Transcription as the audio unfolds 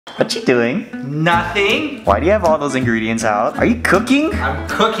What you doing? Nothing. Why do you have all those ingredients out? Are you cooking? I'm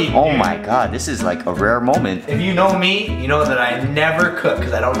cooking. Oh my god, this is like a rare moment. If you know me, you know that I never cook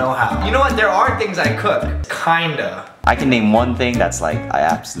because I don't know how. You know what? There are things I cook. Kinda. I can name one thing that's like, I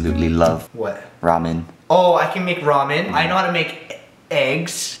absolutely love. What? Ramen. Oh, I can make ramen. I know how to make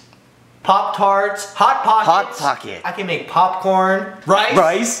eggs. Pop-Tarts, Hot Pockets. Hot Pocket. I can make popcorn, rice.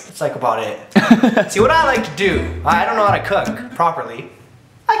 Rice. It's like about it. See, what I like to do, I don't know how to cook properly.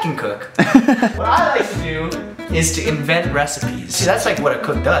 I can cook. What I like to do is to invent recipes. See, that's like what a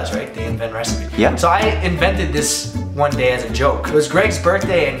cook does, right? They invent recipes. Yeah. So I invented this one day as a joke. It was Greg's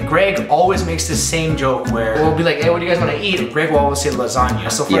birthday, and Greg always makes this same joke where we'll be like, hey, what do you guys want to eat? And Greg will always say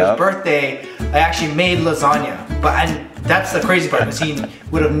lasagna. So for his birthday, I actually made lasagna. And that's the crazy part, because he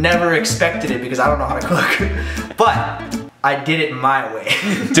would have never expected it because I don't know how to cook. But I did it my way.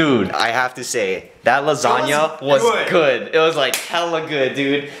 Dude, I have to say, that lasagna was good. It was like hella good,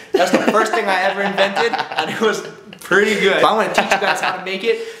 dude. That's the first thing I ever invented, and it was pretty good. But I want to teach you guys how to make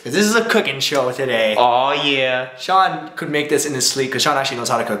it, because this is a cooking show today. Oh yeah. Sean could make this in his sleep, because Sean actually knows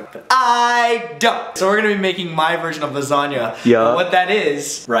how to cook, but I don't. So we're going to be making my version of lasagna. Yeah. What that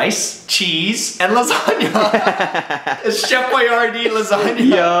is, rice, cheese, and lasagna. It's Chef Boyardee lasagna.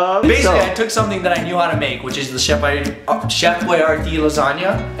 Yeah. Basically, I took something that I knew how to make, which is the Chef Boyardee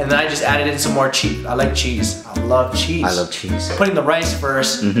lasagna, and then I just added in some more cheese. I like cheese. I love cheese. I love cheese. Putting the rice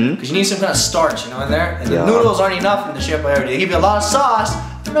first, because you need some kind of starch, you know, in there. And the noodles aren't enough in the Chef Boyardee. They give you a lot of sauce,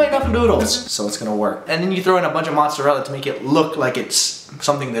 but not enough noodles. So it's gonna work. And then you throw in a bunch of mozzarella to make it look like it's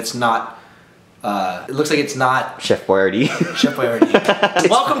something that's not. It looks like it's not Chef Boyardee. Chef Boyardee.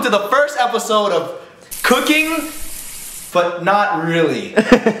 Welcome to the first episode of Cooking, but not really.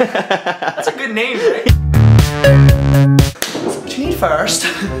 That's a good name, right? So what you need first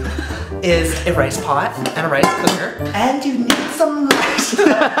is a rice pot and a rice cooker, and you need some rice.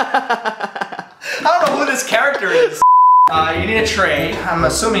 I don't know who this character is. You need a tray. I'm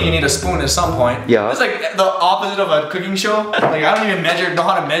assuming you need a spoon at some point. Yeah. It's like the opposite of a cooking show. Like I don't even know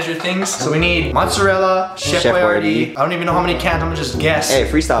how to measure things. So we need mozzarella, Chef Boyardee. I don't even know how many cans, I'm gonna just guess. Hey,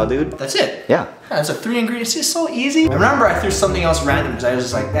 freestyle, dude. That's it. Yeah. That's a 3 ingredients. It's so easy. I remember I threw something else random because I was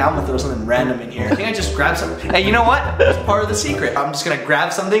just like, yeah, I'm gonna throw something random in here. I think I just grabbed something. Hey, you know what? That's part of the secret. I'm just gonna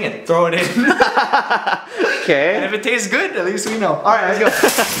grab something and throw it in. Okay. And if it tastes good, at least we know. All right, let's go.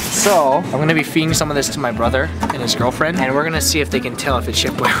 So, I'm gonna be feeding some of this to my brother and his girlfriend, and we're gonna see if they can tell if it's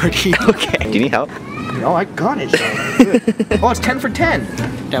Chef Boyardee. Okay. Do you need help? No, I got it. Oh, it's 10 for 10.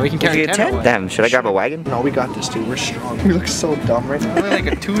 Yeah, we can carry 10. Damn, should I grab a wagon? No, we got this, dude. We're strong. We look so dumb right now. We're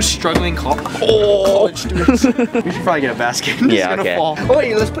like two struggling college students. We should probably get a basket. It's gonna fall. Oh,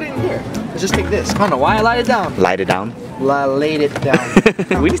 wait, let's put it in here. Let's just take this. I don't know why I lied it down. Light it down. Laid it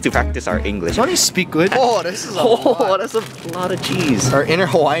down. We need to practice our English. Don't you speak good? Oh, this is a lot. That's a lot of cheese. Our inner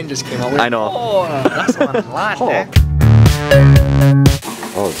Hawaiian just came out. I know. Oh, that's a lot.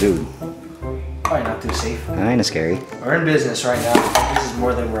 Oh, dude. Probably not too safe. Kinda scary. We're in business right now. This is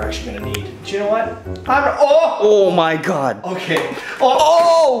more than we're actually gonna need. Do you know what? Oh my god. Okay.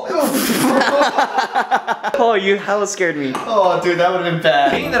 Oh! Oh, you hella scared me. Oh, dude, that would have been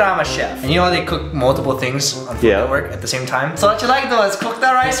bad. Being that I'm a chef, and you know they cook multiple things on Food Network at the same time. So what you like to do is cook the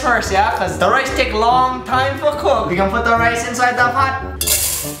rice first, yeah? Because the rice take long time to cook. We can put the rice inside the pot.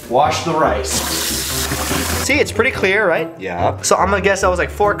 Wash the rice. See, it's pretty clear, right? Yeah. So I'm gonna guess that was like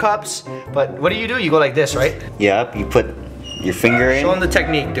 4 cups. But what do? You go like this, right? Yep, you put your finger in. Show them the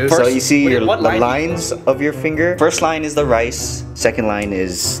technique, dude. So you see the line? lines of your finger. First line is the rice. Second line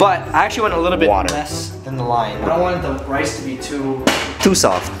is But I actually went a little bit water. less than the line. I don't want the rice to be too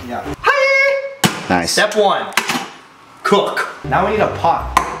soft. Yeah. Hi! Nice. Step 1. Cook. Now we need a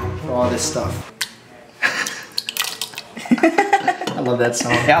pot for all this stuff. I love that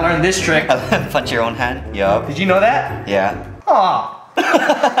song. Yeah, I learned this trick. Punch your own hand. Yup. Did you know that? Yeah. Aw.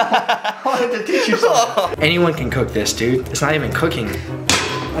 I wanted to teach you something. Anyone can cook this, dude. It's not even cooking.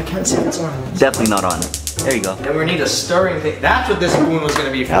 I can't see what's on. Definitely not on. There you go. Then we need a stirring thing. That's what this spoon was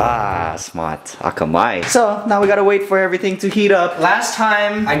gonna be for. Ah, smart. Akamai. So now we gotta wait for everything to heat up. Last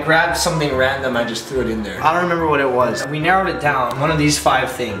time I grabbed something random, I just threw it in there. I don't remember what it was. We narrowed it down. One of these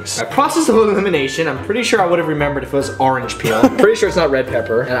 5 things. A process of elimination. I'm pretty sure I would have remembered if it was orange peel. I'm pretty sure it's not red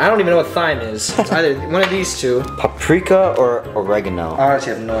pepper. And I don't even know what thyme is. It's either one of these 2. Paprika or oregano? I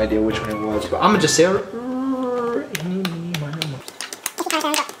honestly have no idea which one it was. But I'm gonna just say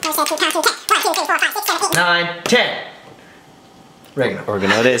 9, 10. Oregano.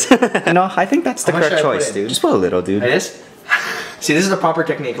 Oregano it is. You know, I think that's the correct choice, dude. Just put a little, dude. It is? See, this is the proper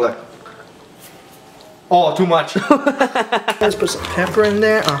technique, look. Oh, too much. Let's put some pepper in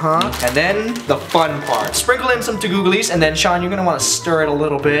there. And then the fun part. Sprinkle in some tagoogalies, and then Sean, you're gonna want to stir it a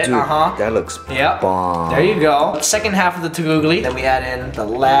little bit. Dude, that looks bomb. There you go. Second half of the tagoogly. Then we add in the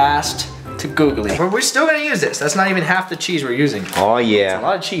last tagoogly. We're still gonna use this. That's not even half the cheese we're using. Oh yeah. It's a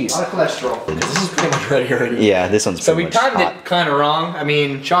lot of cheese. A lot of cholesterol. Because this is pretty much ready already. Yeah, this one's pretty much timed it kind of wrong. I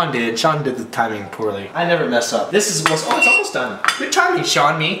mean, Sean did. Sean did the timing poorly. I never mess up. This is what's. Oh, it's almost done. Good timing,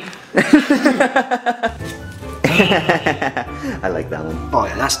 Sean. Me. I like that one. Oh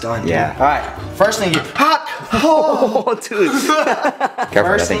yeah, that's done. Yeah. All right. First thing you hot. Oh, dude.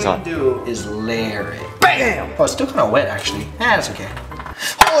 Careful, First that thing's thing hot. you do is layer it. Bam. Oh, it's still kind of wet actually. That's okay.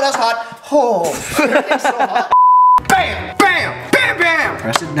 Oh, that's hot. Oh, it's so hot. Bam, bam, bam, bam.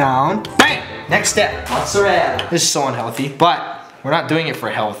 Press it down. Bam. Next step, mozzarella. This is so unhealthy, but we're not doing it for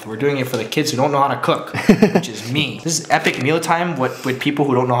health. We're doing it for the kids who don't know how to cook, which is me. This is epic mealtime with people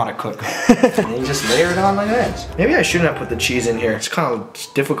who don't know how to cook. And then you just layer it on like that. Maybe I shouldn't have put the cheese in here. It's kind of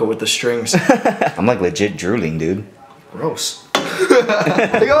difficult with the strings. I'm like legit drooling, dude. Gross. Look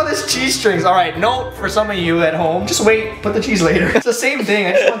at all this cheese strings. All right, note for some of you at home, just wait, put the cheese later. It's the same thing,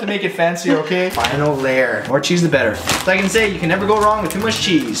 I just want to make it fancier, okay? Final layer. More cheese the better. So I can say you can never go wrong with too much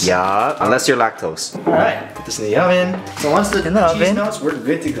cheese. Yeah, unless you're lactose. All right, put this in the oven. So once the cheese melts, we're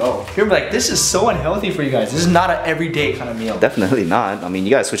good to go. You're like, this is so unhealthy for you guys. This is not an everyday kind of meal. Definitely not. I mean, you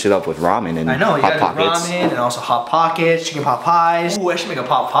gotta switch it up with ramen and I know, you hot gotta do pockets. ramen and also hot pockets, chicken pot pies. Ooh, I should make a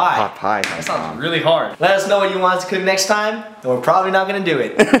pot pie. Hot pie. That sounds really hard. Let us know what you want us to cook next time, and we're probably not gonna do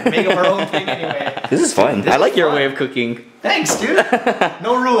it. Make up our own thing anyway. This is fun. I like your way of cooking. Thanks, dude.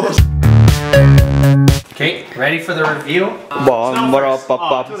 No rules. Okay, ready for the review? Bomb, Look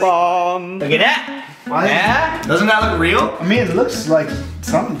at that. Yeah? Doesn't that look real? I mean, it looks like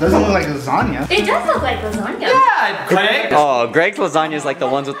something. Doesn't look like lasagna. It does look like lasagna. Yeah, Craig. Oh, Greg's lasagna is like the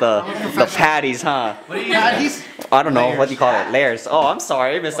ones with the patties, huh? What are you Patties? I don't know, what do you call it? Layers. Oh, I'm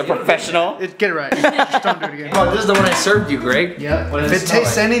sorry, Mr. Professional. Get it right. Just don't do it again. Oh, this is the one I served you, Greg. Yeah. What does If it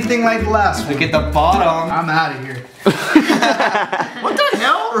tastes anything like the last one, Look at the bottom. I'm out of here. What the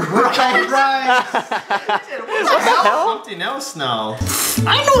hell? Right. What the hell? Something else now.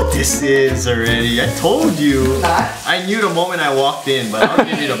 I know what this is already. I told you. I knew the moment I walked in, but I'll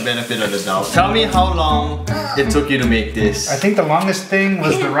give you the benefit of the doubt. Tell me how long it took you to make this. I think the longest thing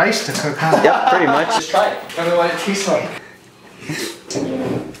was the rice to cook, huh? Yeah, pretty much. Just try it. Tell me what it tastes like.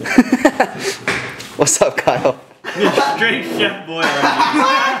 What's up, Kyle? Straight Chef Boyardee.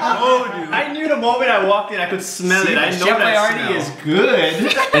 I told you. I knew the moment I walked in, I could smell it. I know Chef that Boyardee smell. is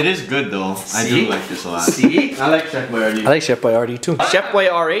good. It is good though. I do like this a lot. See? I like Chef Boyardee. I like Chef Boyardee too. Chef Boy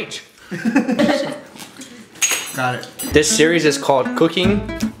RH. Got it. This series is called Cooking,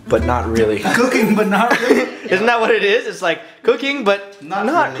 but not really. Cooking, but not really. Isn't that what it is? It's like cooking, but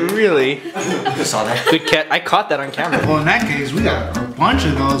not really. I saw that. Good cat. I caught that on camera. Well, in that case, we got a bunch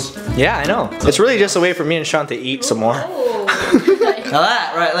of those. Yeah, I know. It's really just a way for me and Sean to eat some more. Oh. Now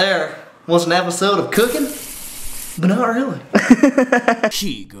that right there was an episode of cooking, but not really.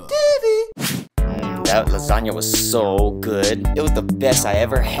 That lasagna was so good. It was the best I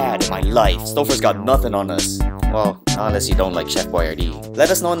ever had in my life. Stouffer's got nothing on us. Well, not unless you don't like Chef Boyardee. Let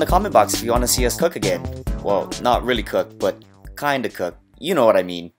us know in the comment box if you want to see us cook again. Well, not really cook, but kinda cook. You know what I mean.